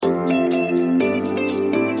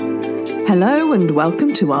Hello and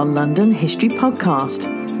welcome to our London History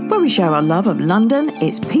Podcast, where we share our love of London,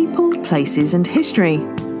 its people, places and history.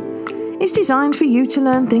 It's designed for you to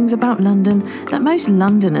learn things about London that most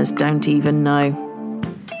Londoners don't even know.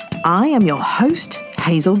 I am your host,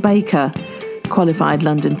 Hazel Baker, qualified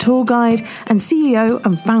London tour guide and CEO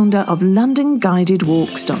and founder of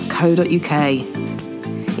LondonGuidedWalks.co.uk.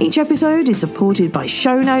 Each episode is supported by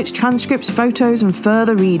show notes, transcripts, photos and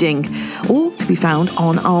further reading, all to be found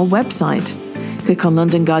on our website. Click on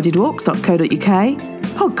LondonGuidedWalks.co.uk,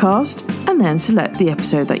 podcast, and then select the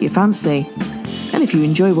episode that you fancy. And if you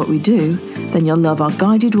enjoy what we do, then you'll love our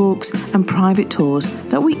guided walks and private tours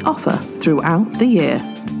that we offer throughout the year.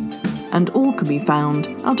 And all can be found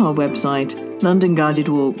at our website,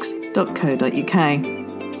 LondonGuidedWalks.co.uk.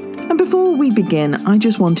 And before we begin, I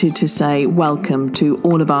just wanted to say welcome to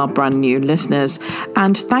all of our brand new listeners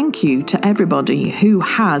and thank you to everybody who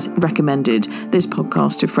has recommended this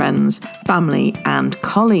podcast to friends, family and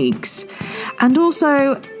colleagues. And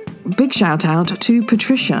also, big shout out to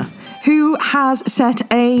Patricia, who has set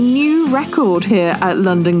a new record here at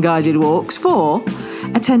London Guided Walks for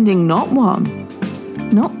attending not one,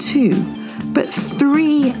 not two, but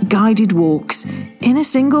 3 guided walks in a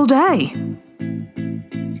single day.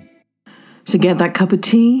 So get that cup of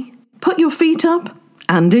tea, put your feet up,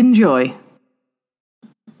 and enjoy.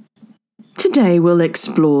 Today we'll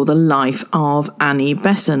explore the life of Annie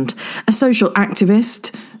Besant, a social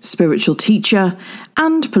activist, spiritual teacher,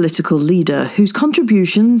 and political leader whose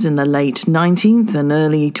contributions in the late 19th and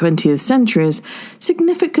early 20th centuries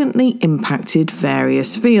significantly impacted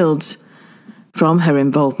various fields. From her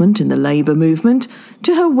involvement in the labour movement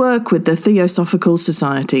to her work with the Theosophical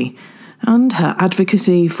Society and her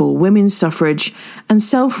advocacy for women's suffrage and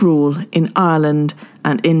self-rule in Ireland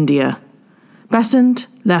and India, Besant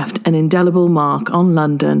left an indelible mark on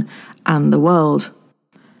London and the world.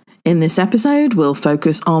 In this episode, we'll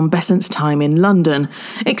focus on Besant's time in London,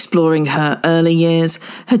 exploring her early years,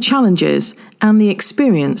 her challenges, and the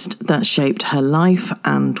experience that shaped her life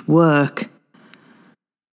and work.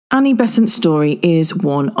 Annie Besant's story is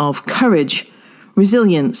one of courage,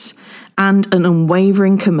 resilience, and an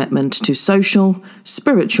unwavering commitment to social,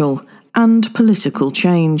 spiritual, and political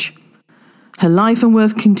change. Her life and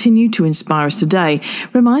work continue to inspire us today,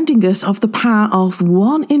 reminding us of the power of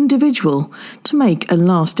one individual to make a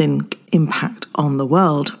lasting impact on the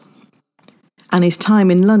world. Annie's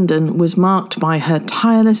time in London was marked by her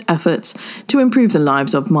tireless efforts to improve the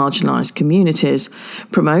lives of marginalised communities,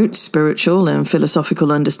 promote spiritual and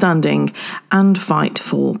philosophical understanding, and fight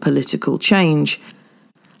for political change.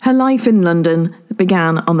 Her life in London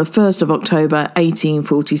began on the 1st of October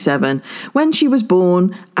 1847, when she was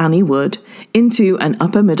born, Annie Wood, into an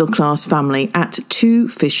upper-middle-class family at 2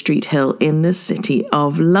 Fish Street Hill in the City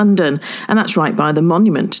of London, and that's right by the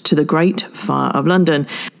monument to the Great Fire of London.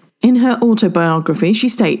 In her autobiography, she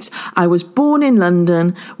states, "I was born in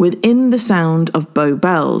London within the sound of Bow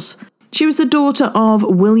Bells." She was the daughter of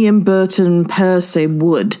William Burton Percy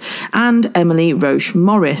Wood and Emily Roche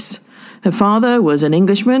Morris. Her father was an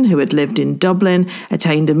Englishman who had lived in Dublin,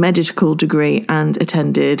 attained a medical degree and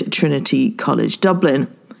attended Trinity College Dublin.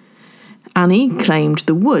 Annie claimed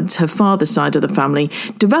the Woods, her father's side of the family,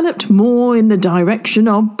 developed more in the direction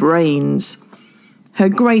of brains. Her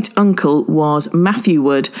great-uncle was Matthew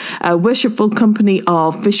Wood, a Worshipful Company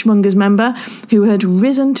of Fishmongers member who had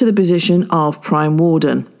risen to the position of Prime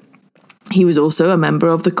Warden. He was also a member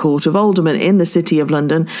of the Court of Aldermen in the City of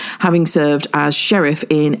London, having served as Sheriff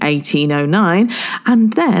in 1809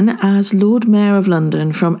 and then as Lord Mayor of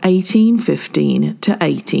London from 1815 to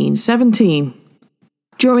 1817.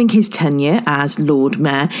 During his tenure as Lord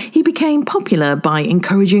Mayor, he became popular by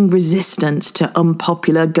encouraging resistance to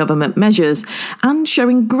unpopular government measures and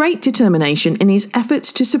showing great determination in his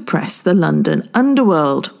efforts to suppress the London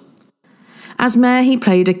underworld. As mayor, he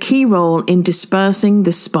played a key role in dispersing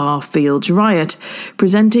the Spa Fields riot,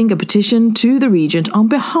 presenting a petition to the Regent on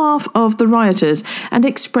behalf of the rioters and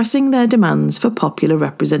expressing their demands for popular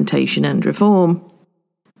representation and reform.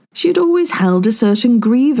 She had always held a certain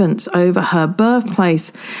grievance over her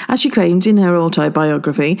birthplace, as she claimed in her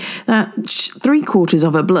autobiography that 3/4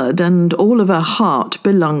 of her blood and all of her heart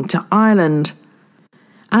belonged to Ireland.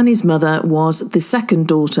 Annie's mother was the second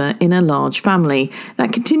daughter in a large family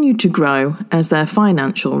that continued to grow as their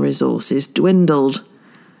financial resources dwindled.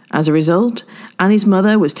 As a result, Annie's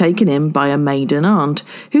mother was taken in by a maiden aunt,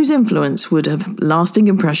 whose influence would have a lasting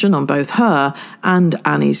impression on both her and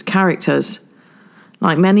Annie's characters.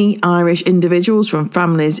 Like many Irish individuals from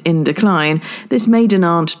families in decline, this maiden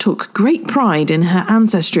aunt took great pride in her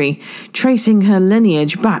ancestry, tracing her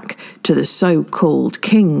lineage back to the so-called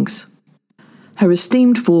kings. Her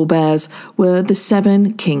esteemed forebears were the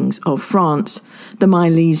 7 kings of France, the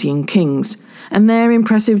Milesian kings, and their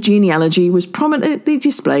impressive genealogy was prominently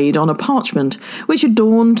displayed on a parchment which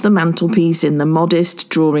adorned the mantelpiece in the modest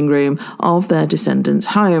drawing room of their descendants'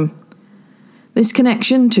 home. This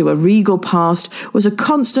connection to a regal past was a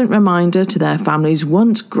constant reminder to their family's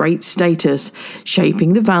once great status,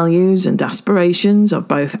 shaping the values and aspirations of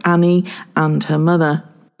both Annie and her mother.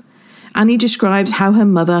 Annie describes how her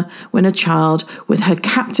mother, when a child, with her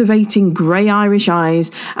captivating grey Irish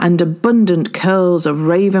eyes and abundant curls of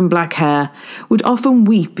raven black hair, would often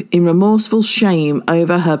weep in remorseful shame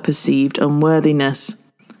over her perceived unworthiness.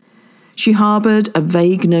 She harboured a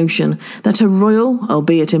vague notion that her royal,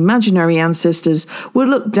 albeit imaginary ancestors would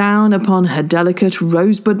look down upon her delicate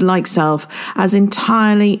rosebud-like self as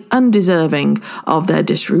entirely undeserving of their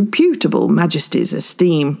disreputable majesty's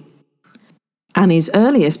esteem. Annie's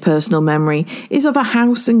earliest personal memory is of a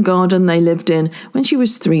house and garden they lived in when she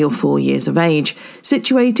was 3 or 4 years of age,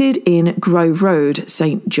 situated in Grove Road,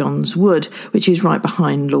 St John's Wood, which is right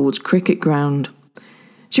behind Lord's Cricket Ground.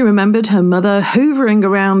 She remembered her mother hoovering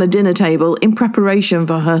around the dinner table in preparation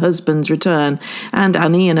for her husband's return, and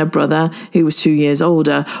Annie and her brother, who was 2 years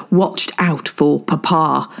older, watched out for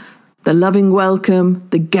Papa. The loving welcome,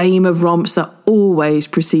 the game of romps that always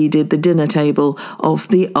preceded the dinner table of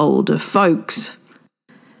the older folks.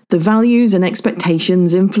 The values and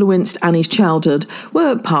expectations influenced Annie's childhood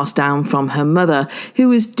were passed down from her mother, who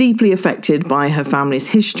was deeply affected by her family's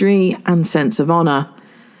history and sense of honour.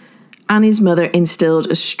 Annie's mother instilled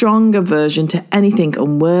a strong aversion to anything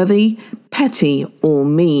unworthy, petty or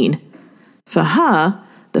mean. For her,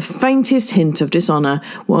 the faintest hint of dishonour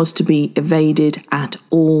was to be evaded at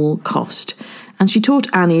all cost, and she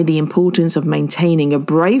taught Annie the importance of maintaining a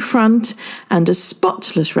brave front and a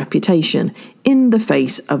spotless reputation in the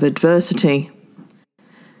face of adversity.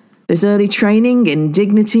 This early training in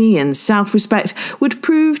dignity and self-respect would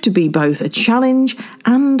prove to be both a challenge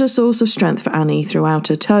and a source of strength for Annie throughout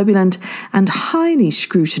her turbulent and highly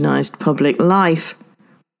scrutinised public life.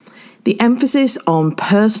 The emphasis on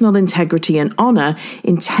personal integrity and honour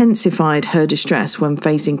intensified her distress when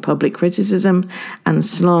facing public criticism and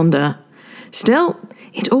slander. Still,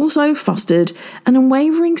 it also fostered an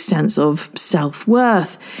unwavering sense of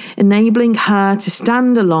self-worth, enabling her to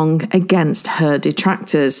stand along against her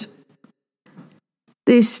detractors.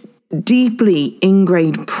 This deeply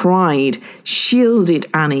ingrained pride shielded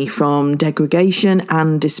Annie from degradation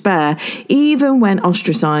and despair, even when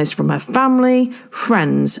ostracised from her family,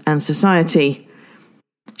 friends, and society.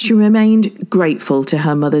 She remained grateful to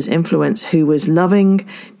her mother's influence, who was loving,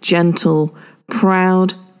 gentle,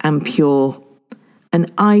 proud, and pure, an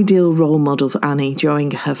ideal role model for Annie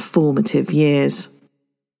during her formative years.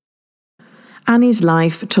 Annie's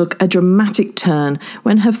life took a dramatic turn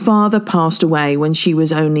when her father passed away when she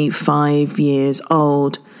was only 5 years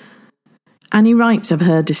old. Annie writes of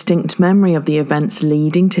her distinct memory of the events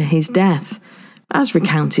leading to his death, as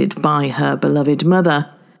recounted by her beloved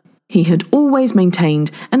mother. He had always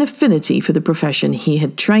maintained an affinity for the profession he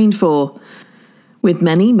had trained for. With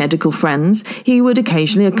many medical friends, he would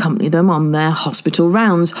occasionally accompany them on their hospital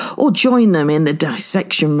rounds or join them in the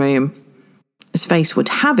dissection room. As fate would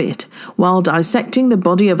have it, while dissecting the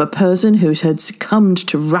body of a person who had succumbed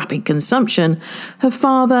to rapid consumption, her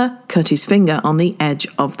father cut his finger on the edge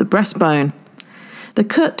of the breastbone. The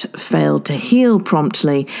cut failed to heal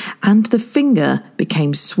promptly, and the finger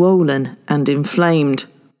became swollen and inflamed.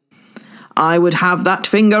 "I would have that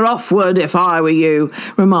finger offward if I were you,"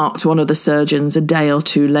 remarked one of the surgeons a day or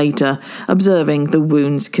two later, observing the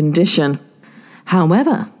wound's condition.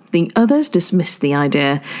 However, the others dismissed the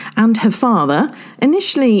idea, and her father,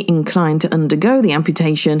 initially inclined to undergo the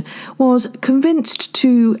amputation, was convinced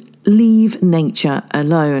to leave nature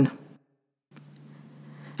alone.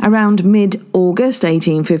 Around mid-August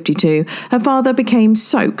 1852, her father became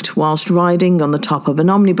soaked whilst riding on the top of an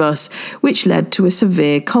omnibus, which led to a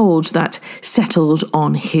severe cold that settled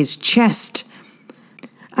on his chest.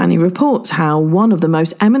 Annie reports how one of the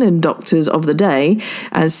most eminent doctors of the day,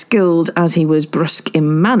 as skilled as he was brusque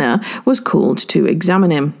in manner, was called to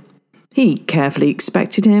examine him. He carefully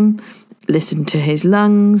inspected him, listened to his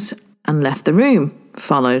lungs, and left the room,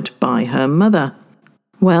 followed by her mother.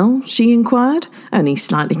 "Well?" she inquired, only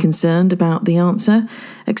slightly concerned about the answer,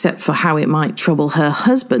 except for how it might trouble her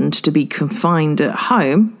husband to be confined at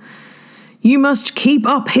home. "You must keep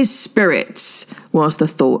up his spirits," was the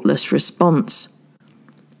thoughtless response.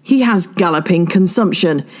 "He has galloping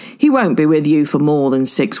consumption. He won't be with you for more than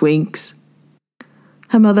 6 weeks.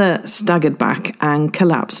 Her mother staggered back and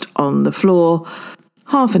collapsed on the floor.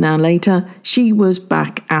 Half an hour later, she was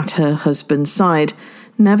back at her husband's side,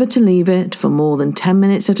 never to leave it for more than 10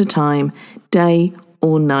 minutes at a time, day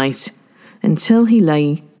or night, until he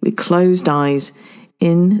lay with closed eyes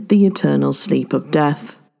in the eternal sleep of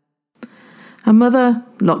death. Her mother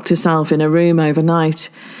locked herself in a room overnight,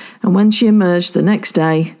 and when she emerged the next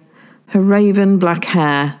day, her raven black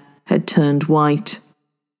hair had turned white.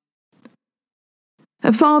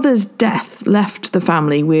 Her father's death left the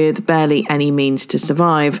family with barely any means to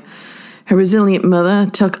survive. Her resilient mother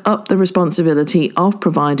took up the responsibility of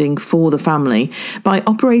providing for the family by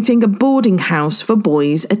operating a boarding house for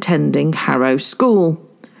boys attending Harrow School.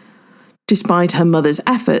 Despite her mother's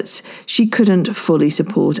efforts, she couldn't fully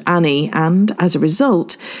support Annie and, as a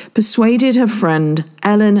result, persuaded her friend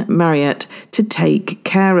Ellen Marriott to take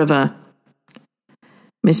care of her.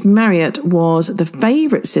 Miss Marriott was the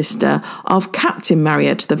favourite sister of Captain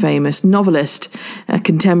Marriott, the famous novelist, a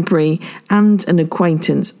contemporary and an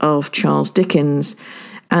acquaintance of Charles Dickens,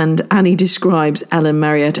 and Annie describes Ellen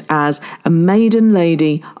Marriott as a maiden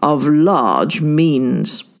lady of large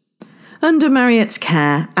means. Under Marriott's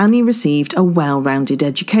care, Annie received a well-rounded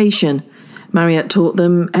education. Marriott taught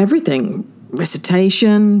them everything: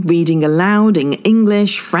 recitation, reading aloud in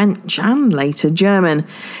English, French, and later German.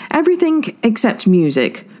 Everything except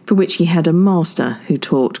music, for which he had a master who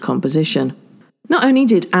taught composition. Not only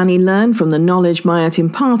did Annie learn from the knowledge Marriott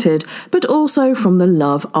imparted, but also from the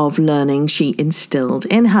love of learning she instilled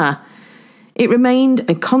in her. It remained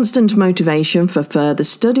a constant motivation for further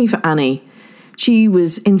study for Annie. She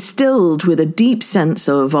was instilled with a deep sense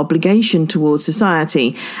of obligation towards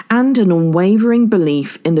society and an unwavering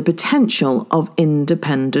belief in the potential of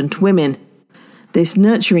independent women. This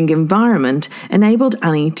nurturing environment enabled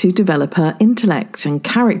Annie to develop her intellect and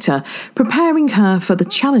character, preparing her for the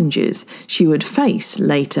challenges she would face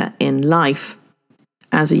later in life.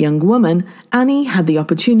 As a young woman, Annie had the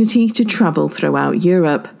opportunity to travel throughout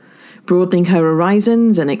Europe, broadening her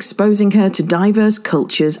horizons and exposing her to diverse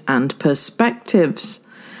cultures and perspectives.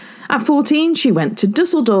 At 14, she went to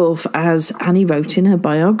Dusseldorf, as Annie wrote in her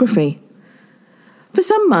biography. For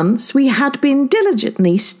some months, we had been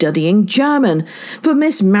diligently studying German, for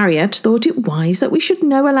Miss Marriott thought it wise that we should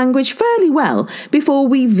know a language fairly well before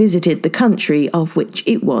we visited the country of which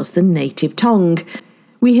it was the native tongue.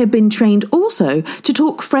 We had been trained also to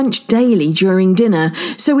talk French daily during dinner,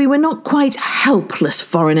 so we were not quite helpless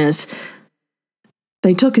foreigners.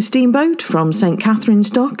 They took a steamboat from St.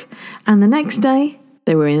 Catherine's Dock, and the next day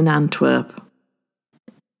they were in Antwerp.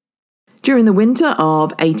 During the winter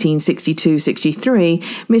of 1862-63,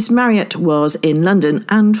 Miss Marriott was in London,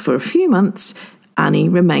 and for a few months Annie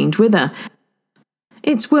remained with her.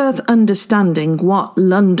 It's worth understanding what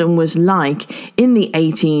London was like in the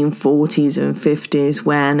 1840s and 50s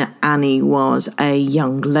when Annie was a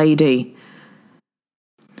young lady.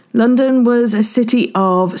 London was a city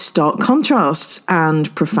of stark contrasts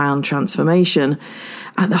and profound transformation.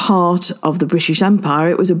 At the heart of the British Empire,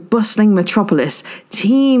 it was a bustling metropolis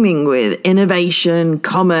teeming with innovation,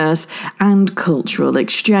 commerce, and cultural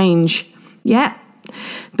exchange. Yet,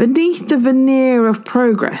 beneath the veneer of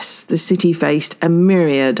progress, the city faced a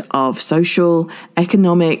myriad of social,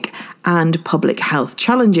 economic, and public health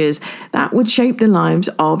challenges that would shape the lives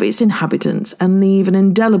of its inhabitants and leave an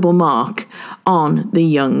indelible mark on the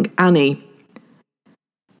young Annie.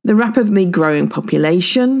 The rapidly growing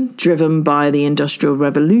population, driven by the Industrial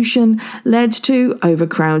Revolution, led to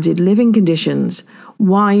overcrowded living conditions,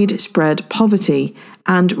 widespread poverty,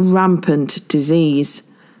 and rampant disease.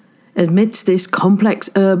 Amidst this complex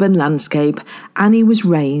urban landscape, Annie was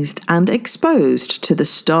raised and exposed to the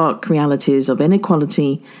stark realities of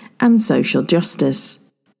inequality and social justice.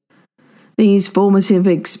 These formative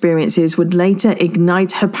experiences would later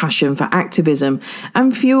ignite her passion for activism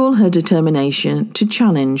and fuel her determination to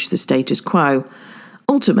challenge the status quo,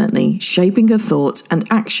 ultimately shaping her thoughts and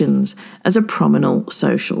actions as a prominent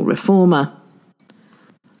social reformer.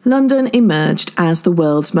 London emerged as the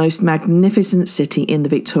world's most magnificent city in the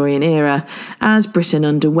Victorian era. As Britain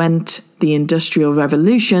underwent the Industrial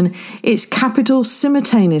Revolution, its capital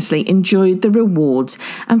simultaneously enjoyed the rewards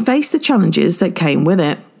and faced the challenges that came with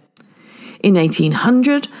it. In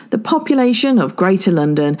 1800, the population of Greater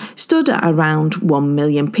London stood at around 1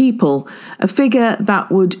 million people, a figure that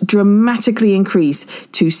would dramatically increase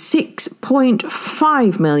to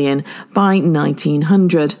 6.5 million by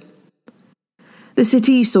 1900. The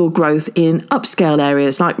city saw growth in upscale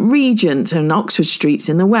areas like Regent and Oxford Streets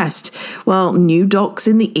in the west, while new docks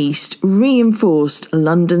in the east reinforced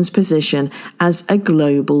London's position as a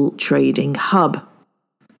global trading hub.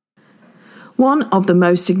 One of the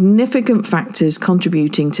most significant factors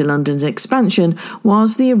contributing to London's expansion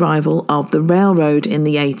was the arrival of the railroad in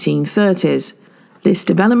the 1830s. This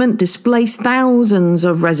development displaced thousands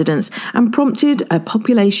of residents and prompted a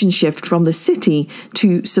population shift from the city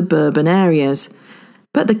to suburban areas.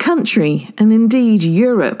 But the country, and indeed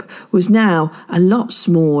Europe, was now a lot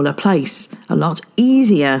smaller place, a lot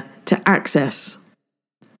easier to access.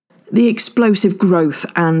 The explosive growth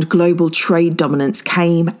and global trade dominance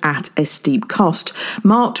came at a steep cost,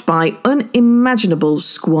 marked by unimaginable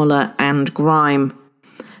squalor and grime.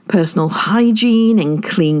 Personal hygiene and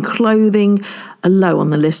clean clothing are low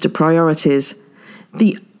on the list of priorities.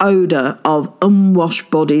 The odour of unwashed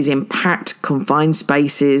bodies in packed, confined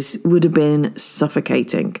spaces would have been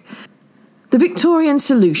suffocating. The Victorian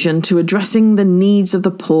solution to addressing the needs of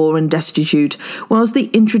the poor and destitute was the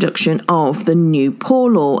introduction of the New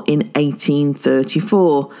Poor Law in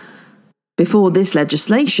 1834. Before this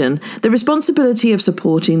legislation, the responsibility of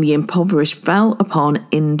supporting the impoverished fell upon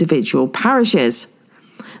individual parishes.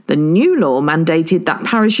 The new law mandated that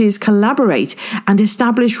parishes collaborate and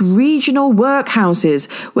establish regional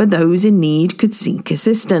workhouses where those in need could seek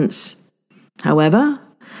assistance. However,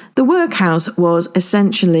 the workhouse was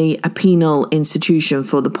essentially a penal institution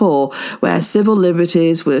for the poor, where civil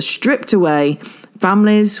liberties were stripped away,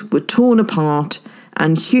 families were torn apart,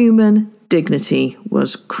 and human dignity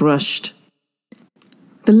was crushed.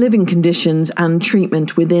 The living conditions and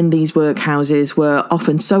treatment within these workhouses were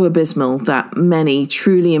often so abysmal that many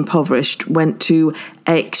truly impoverished went to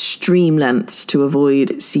extreme lengths to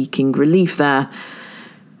avoid seeking relief there.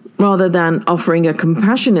 Rather than offering a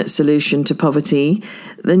compassionate solution to poverty,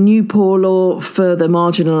 the New Poor Law further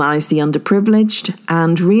marginalised the underprivileged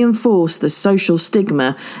and reinforced the social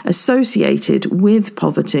stigma associated with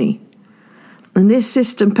poverty. And this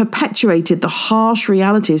system perpetuated the harsh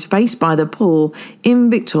realities faced by the poor in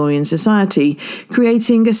Victorian society,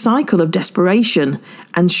 creating a cycle of desperation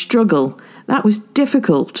and struggle that was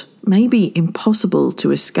difficult, maybe impossible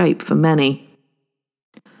to escape for many.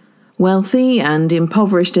 Wealthy and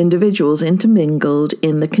impoverished individuals intermingled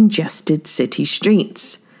in the congested city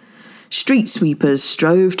streets. Street sweepers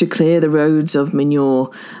strove to clear the roads of manure,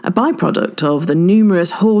 a byproduct of the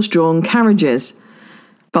numerous horse-drawn carriages.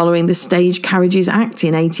 Following the Stage Carriages Act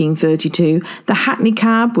in 1832, the hackney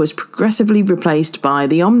cab was progressively replaced by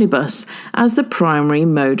the omnibus as the primary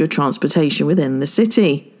mode of transportation within the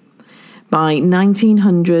city. By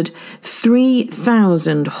 1900,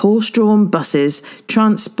 3,000 horse-drawn buses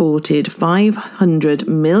transported 500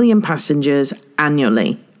 million passengers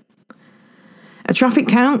annually. A traffic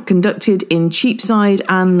count conducted in Cheapside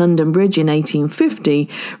and London Bridge in 1850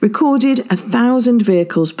 recorded 1,000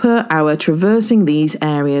 vehicles per hour traversing these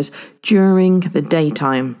areas during the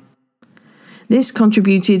daytime. This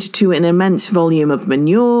contributed to an immense volume of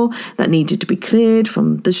manure that needed to be cleared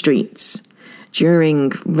from the streets.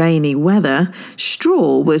 During rainy weather,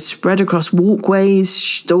 straw was spread across walkways,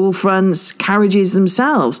 storefronts, carriages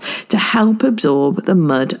themselves to help absorb the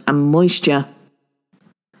mud and moisture.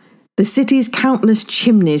 The city's countless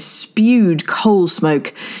chimneys spewed coal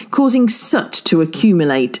smoke, causing soot to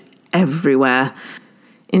accumulate everywhere.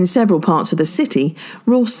 In several parts of the city,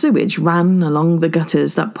 raw sewage ran along the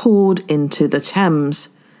gutters that poured into the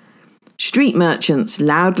Thames. Street merchants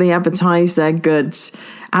loudly advertised their goods,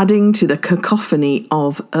 adding to the cacophony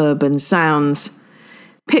of urban sounds.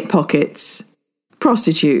 Pickpockets,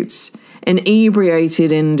 prostitutes,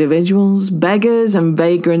 inebriated individuals, beggars and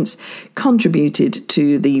vagrants contributed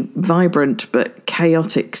to the vibrant but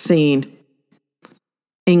chaotic scene.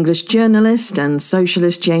 English journalist and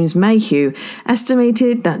socialist James Mayhew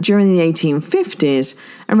estimated that during the 1850s,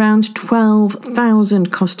 around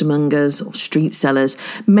 12,000 costermongers or street sellers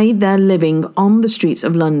made their living on the streets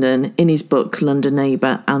of London in his book London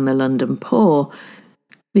Neighbour and the London Poor.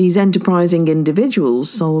 These enterprising individuals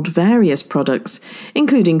sold various products,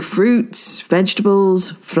 including fruits,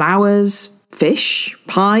 vegetables, flowers, fish,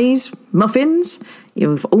 pies, muffins.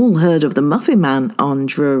 You've all heard of the Muffin Man on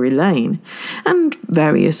Drury Lane, and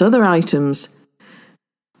various other items.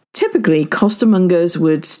 Typically, costermongers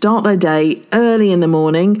would start their day early in the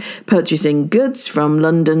morning, purchasing goods from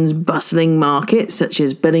London's bustling markets such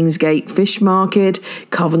as Billingsgate Fish Market,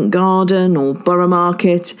 Covent Garden or Borough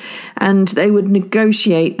Market, and they would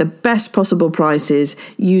negotiate the best possible prices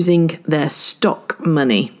using their stock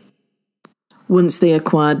money. Once they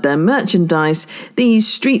acquired their merchandise, these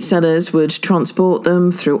street sellers would transport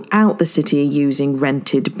them throughout the city using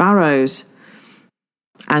rented barrows.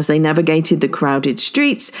 As they navigated the crowded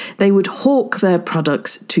streets, they would hawk their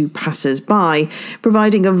products to passers-by,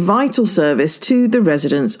 providing a vital service to the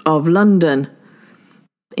residents of London.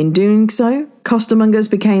 In doing so, costermongers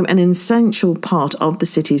became an essential part of the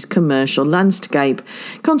city's commercial landscape,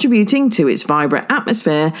 contributing to its vibrant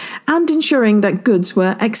atmosphere and ensuring that goods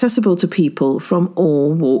were accessible to people from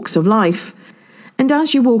all walks of life. And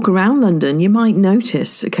as you walk around London, you might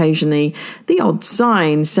notice occasionally the odd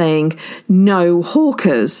sign saying "No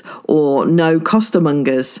hawkers" or "No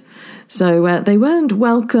costermongers." So they weren't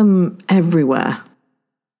welcome everywhere.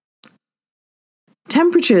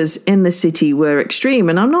 Temperatures in the city were extreme,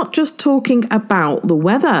 and I'm not just talking about the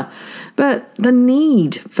weather, but the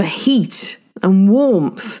need for heat and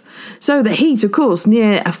warmth. So the heat, of course,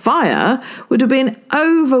 near a fire would have been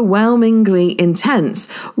overwhelmingly intense,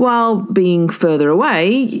 while being further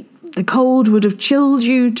away, the cold would have chilled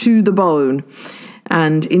you to the bone.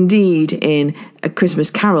 And indeed, in A Christmas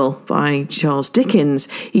Carol by Charles Dickens,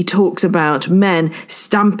 he talks about men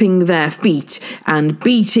stamping their feet and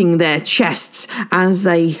beating their chests as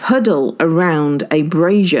they huddle around a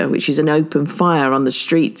brazier, which is an open fire on the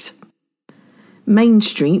street. Main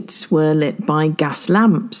streets were lit by gas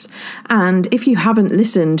lamps, and if you haven't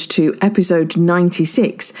listened to episode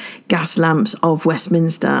 96, Gas Lamps of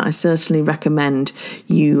Westminster, I certainly recommend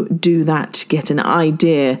you do that to get an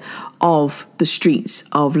idea of the streets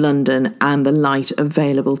of London and the light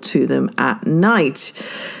available to them at night.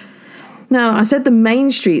 Now, I said the main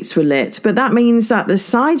streets were lit, but that means that the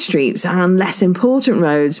side streets and less important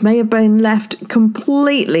roads may have been left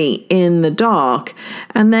completely in the dark.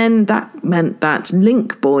 And then that meant that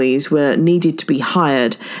link boys were needed to be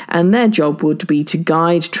hired, and their job would be to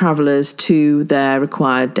guide travellers to their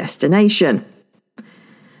required destination.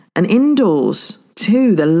 And indoors,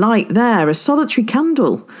 too, the light there, a solitary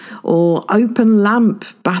candle or open lamp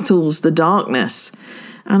battles the darkness.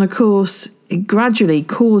 And of course, gradually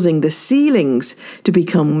causing the ceilings to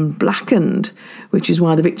become blackened, which is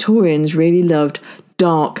why the Victorians really loved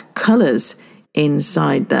dark colours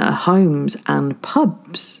inside their homes and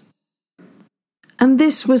pubs. And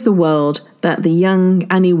this was the world that the young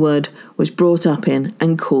Annie Wood was brought up in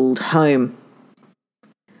and called home.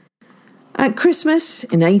 At Christmas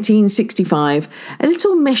in 1865, a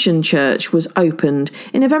little mission church was opened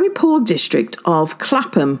in a very poor district of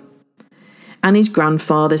Clapham. Annie's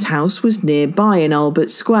grandfather's house was nearby in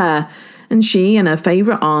Albert Square, and she and her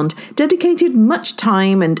favourite aunt dedicated much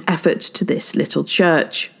time and effort to this little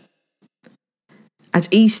church. At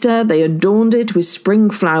Easter, they adorned it with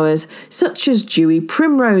spring flowers such as dewy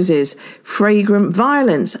primroses, fragrant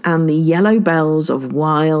violets, and the yellow bells of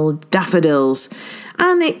wild daffodils,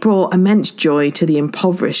 and it brought immense joy to the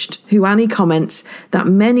impoverished, who Annie comments that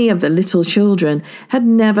many of the little children had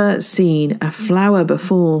never seen a flower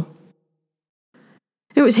before.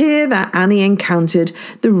 It was here that Annie encountered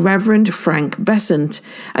the Reverend Frank Besant,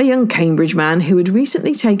 a young Cambridge man who had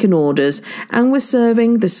recently taken orders and was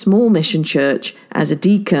serving the small mission church as a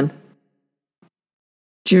deacon.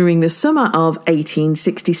 During the summer of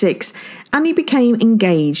 1866, Annie became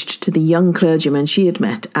engaged to the young clergyman she had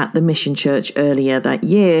met at the mission church earlier that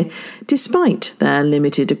year, despite their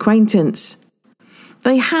limited acquaintance.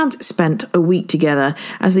 They had spent a week together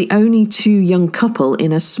as the only two young couple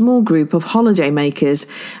in a small group of holidaymakers,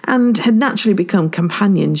 and had naturally become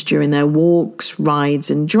companions during their walks, rides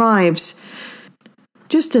and drives.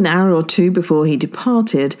 Just an hour or two before he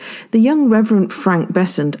departed, the young Reverend Frank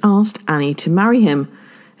Besant asked Annie to marry him,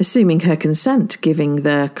 assuming her consent, giving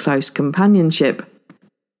their close companionship.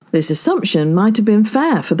 This assumption might have been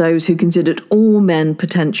fair for those who considered all men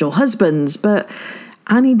potential husbands, but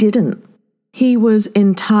Annie didn't. He was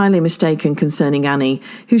entirely mistaken concerning Annie,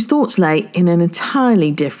 whose thoughts lay in an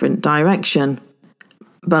entirely different direction.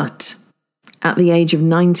 But at the age of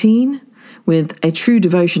 19, with a true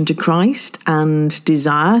devotion to Christ and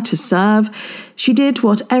desire to serve, she did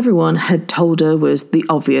what everyone had told her was the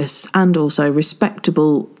obvious and also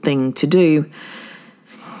respectable thing to do.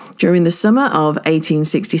 During the summer of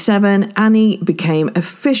 1867, Annie became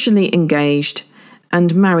officially engaged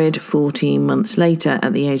and married 14 months later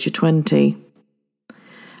at the age of 20.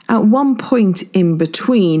 At one point in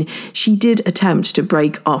between, she did attempt to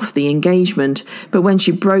break off the engagement, but when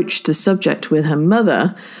she broached the subject with her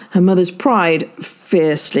mother's pride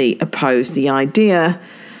fiercely opposed the idea.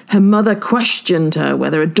 Her mother questioned her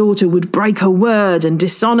whether her daughter would break her word and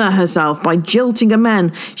dishonour herself by jilting a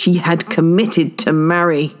man she had committed to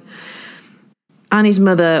marry. Annie's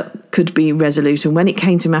mother could be resolute, and when it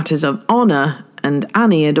came to matters of honour, and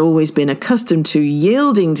Annie had always been accustomed to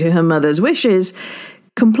yielding to her mother's wishes,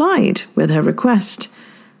 complied with her request.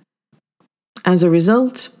 As a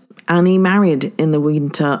result, Annie married in the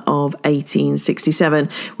winter of 1867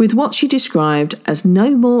 with what she described as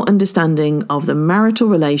no more understanding of the marital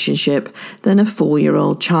relationship than a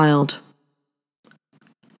 4-year-old child.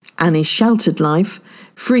 Annie's sheltered life,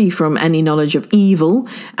 free from any knowledge of evil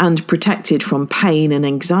and protected from pain and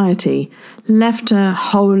anxiety, left her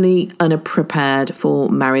wholly unprepared for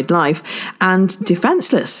married life and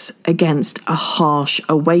defenceless against a harsh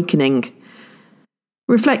awakening.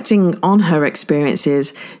 Reflecting on her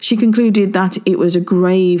experiences, she concluded that it was a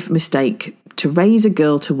grave mistake to raise a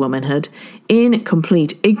girl to womanhood in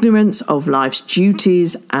complete ignorance of life's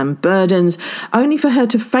duties and burdens, only for her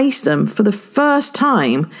to face them for the first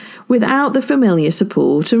time without the familiar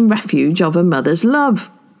support and refuge of a mother's love.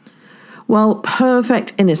 While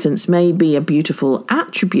perfect innocence may be a beautiful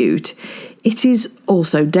attribute, it is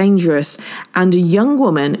also dangerous, and a young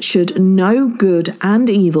woman should know good and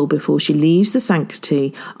evil before she leaves the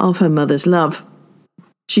sanctity of her mother's love.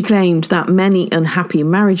 She claimed that many unhappy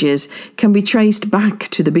marriages can be traced back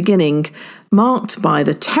to the beginning, marked by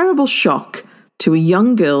the terrible shock to a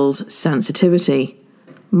young girl's sensitivity,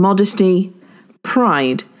 modesty,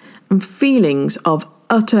 pride, and feelings of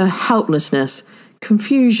utter helplessness,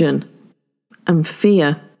 confusion, and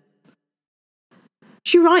fear.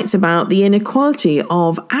 She writes about the inequality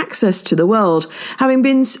of access to the world, having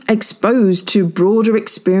been exposed to broader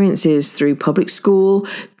experiences through public school,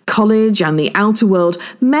 college, and the outer world.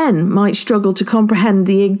 Men might struggle to comprehend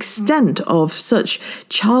the extent of such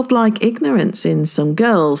childlike ignorance in some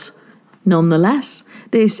girls. Nonetheless,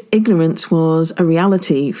 this ignorance was a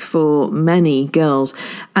reality for many girls,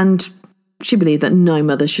 and she believed that no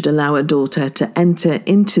mother should allow her daughter to enter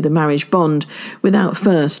into the marriage bond without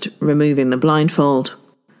first removing the blindfold.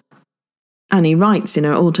 Annie writes in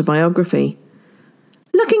her autobiography,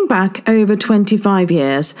 "Looking back over 25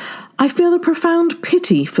 years, I feel a profound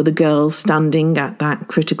pity for the girl standing at that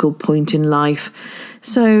critical point in life,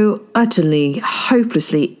 so utterly,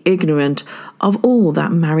 hopelessly ignorant of all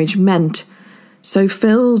that marriage meant, so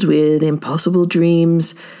filled with impossible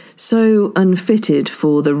dreams, so unfitted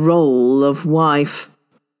for the role of wife.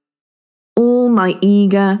 All my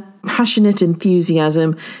eager, passionate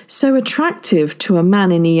enthusiasm, so attractive to a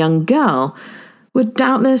man in a young girl, were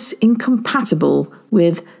doubtless incompatible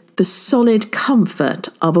with the solid comfort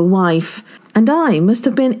of a wife, and I must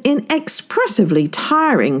have been inexpressibly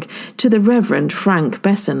tiring to the Reverend Frank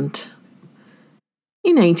Besant."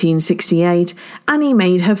 In 1868, Annie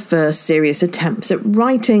made her first serious attempts at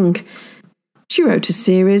writing. She wrote a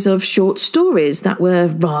series of short stories that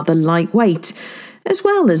were rather lightweight, as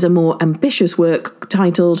well as a more ambitious work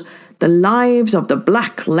titled The Lives of the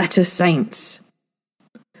Black Letter Saints.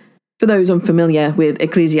 For those unfamiliar with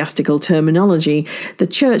ecclesiastical terminology, the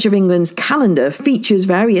Church of England's calendar features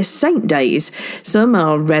various saint days. Some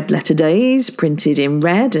are red-letter days, printed in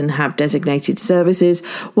red and have designated services,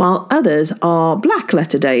 while others are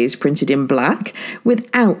black-letter days, printed in black,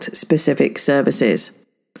 without specific services.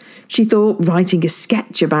 She thought writing a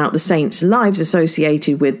sketch about the saints' lives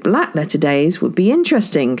associated with black-letter days would be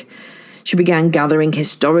interesting. She began gathering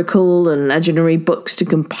historical and legendary books to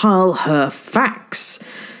compile her facts.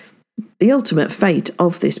 The ultimate fate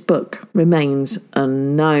of this book remains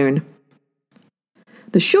unknown.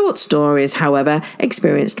 The short stories, however,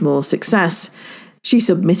 experienced more success. She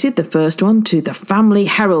submitted the first one to the Family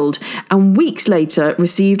Herald and weeks later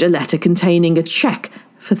received a letter containing a cheque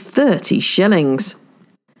for 30 shillings.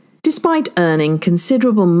 Despite earning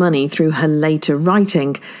considerable money through her later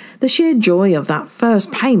writing, the sheer joy of that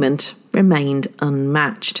first payment remained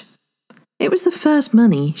unmatched. It was the first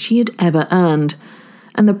money she had ever earned,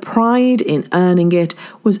 and the pride in earning it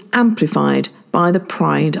was amplified by the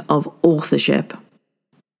pride of authorship.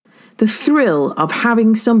 The thrill of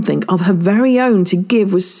having something of her very own to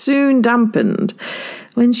give was soon dampened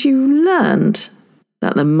when she learned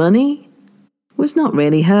that the money was not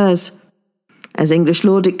really hers. As English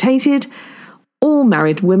law dictated, all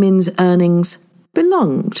married women's earnings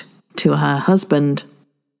belonged to her husband.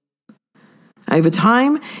 Over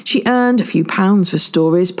time, she earned a few pounds for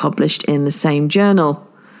stories published in the same journal.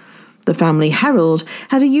 The Family Herald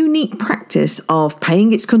had a unique practice of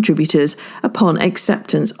paying its contributors upon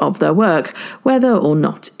acceptance of their work, whether or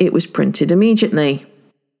not it was printed immediately.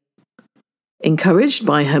 Encouraged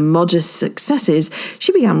by her modest successes,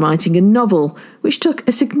 she began writing a novel, which took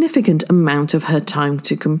a significant amount of her time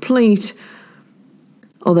to complete.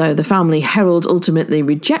 Although the Family Herald ultimately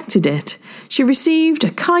rejected it, she received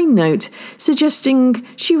a kind note suggesting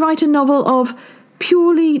she write a novel of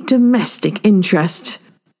purely domestic interest.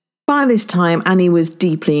 By this time, Annie was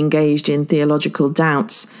deeply engaged in theological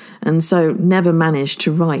doubts, and so never managed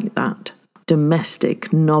to write that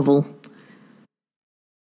domestic novel.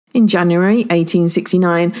 In January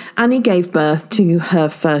 1869, Annie gave birth to her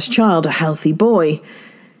first child, a healthy boy.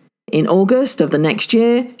 In August of the next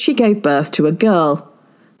year, she gave birth to a girl,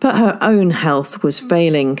 but her own health was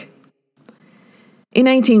failing. In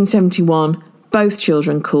 1871, both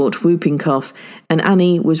children caught whooping cough, and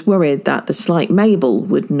Annie was worried that the slight Mabel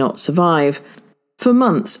would not survive. For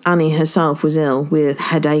months, Annie herself was ill, with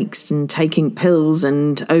headaches and taking pills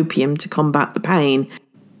and opium to combat the pain.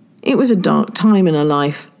 It was a dark time in her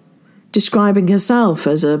life, describing herself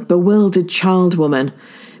as a bewildered child woman,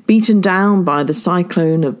 beaten down by the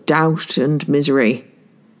cyclone of doubt and misery.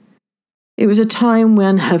 It was a time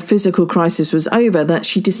when her physical crisis was over that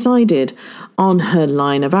she decided on her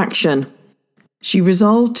line of action. She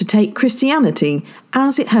resolved to take Christianity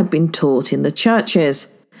as it had been taught in the churches,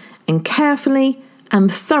 and carefully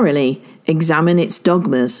and thoroughly examine its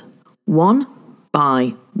dogmas, one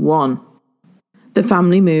by one. The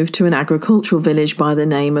family moved to an agricultural village by the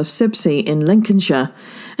name of Sibsey in Lincolnshire,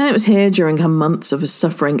 and it was here during her months of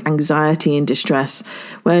suffering anxiety and distress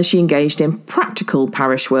where she engaged in practical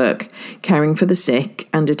parish work, caring for the sick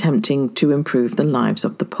and attempting to improve the lives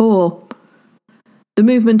of the poor. The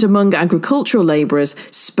movement among agricultural labourers,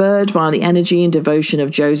 spurred by the energy and devotion of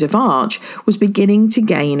Joseph Arch, was beginning to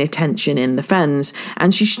gain attention in the Fens,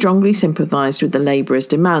 and she strongly sympathised with the labourers'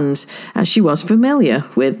 demands, as she was familiar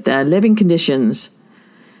with their living conditions.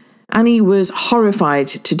 Annie was horrified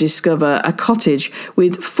to discover a cottage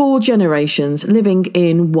with 4 generations living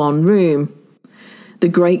in one room. The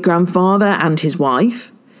great-grandfather and his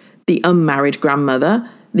wife, the unmarried grandmother,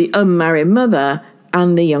 the unmarried mother,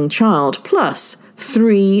 and the young child, plus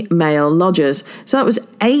 3 male lodgers. So that was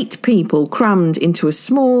 8 people crammed into a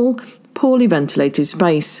small, poorly ventilated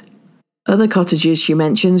space. Other cottages she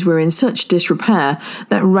mentions were in such disrepair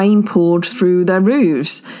that rain poured through their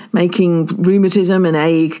roofs, making rheumatism and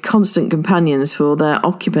ague constant companions for their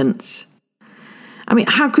occupants. I mean,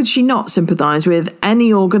 how could she not sympathise with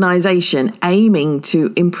any organisation aiming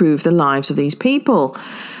to improve the lives of these people?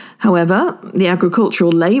 However, the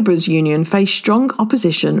Agricultural Labourers Union faced strong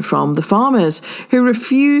opposition from the farmers, who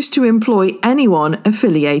refused to employ anyone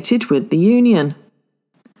affiliated with the union.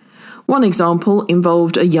 One example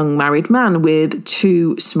involved a young married man with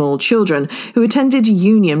 2 small children who attended a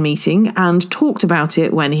union meeting and talked about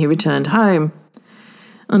it when he returned home.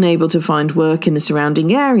 Unable to find work in the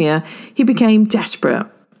surrounding area, he became desperate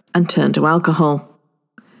and turned to alcohol.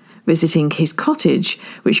 Visiting his cottage,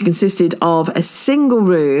 which consisted of a single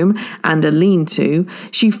room and a lean-to,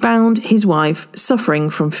 she found his wife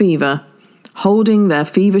suffering from fever, holding their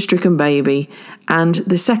fever-stricken baby, and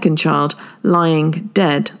the second child lying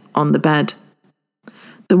dead on the bed.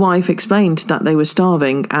 The wife explained that they were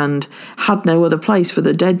starving and had no other place for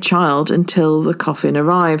the dead child until the coffin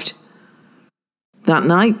arrived. That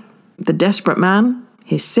night, the desperate man,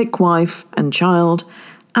 his sick wife and child,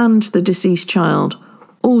 and the deceased child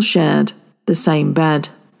all shared the same bed.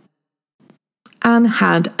 Anne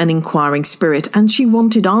had an inquiring spirit and she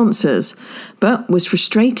wanted answers, but was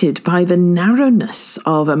frustrated by the narrowness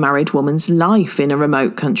of a married woman's life in a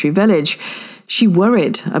remote country village. She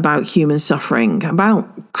worried about human suffering,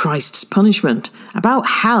 about Christ's punishment, about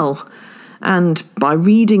hell, and by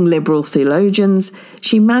reading liberal theologians,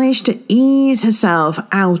 she managed to ease herself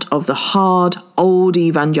out of the hard, old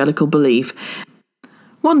evangelical belief.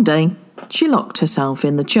 One day, she locked herself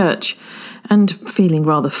in the church and, feeling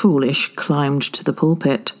rather foolish, climbed to the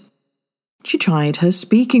pulpit. She tried her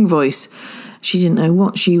speaking voice. She didn't know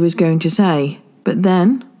what she was going to say, but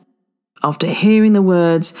then, after hearing the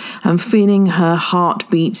words and feeling her heart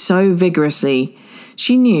beat so vigorously,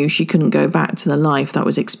 she knew she couldn't go back to the life that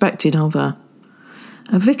was expected of her.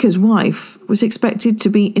 A vicar's wife was expected to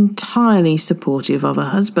be entirely supportive of her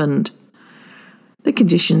husband. The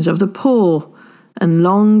conditions of the poor and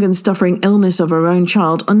long and suffering illness of her own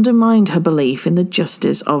child undermined her belief in the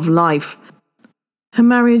justice of life. Her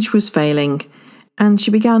marriage was failing, and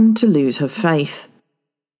she began to lose her faith.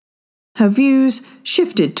 Her views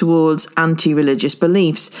shifted towards anti-religious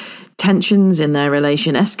beliefs. Tensions in their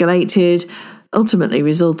relation escalated, ultimately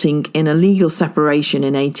resulting in a legal separation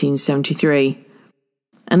in 1873.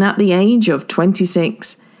 And at the age of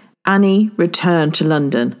 26, Annie returned to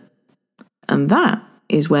London. And that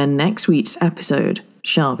is where next week's episode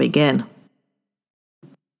shall begin.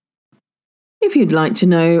 If you'd like to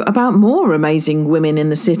know about more amazing women in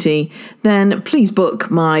the city, then please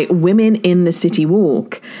book my Women in the City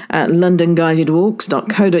walk at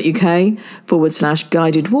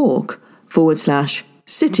londonguidedwalks.co.uk/guided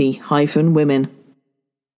walk/city-women.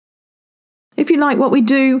 If you like what we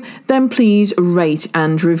do, then please rate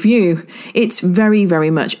and review. It's very,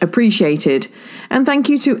 very much appreciated. And thank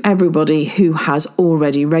you to everybody who has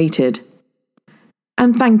already rated.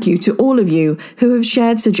 And thank you to all of you who have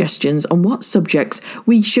shared suggestions on what subjects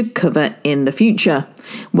we should cover in the future.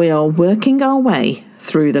 We are working our way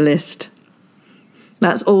through the list.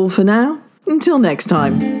 That's all for now. Until next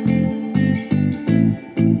time.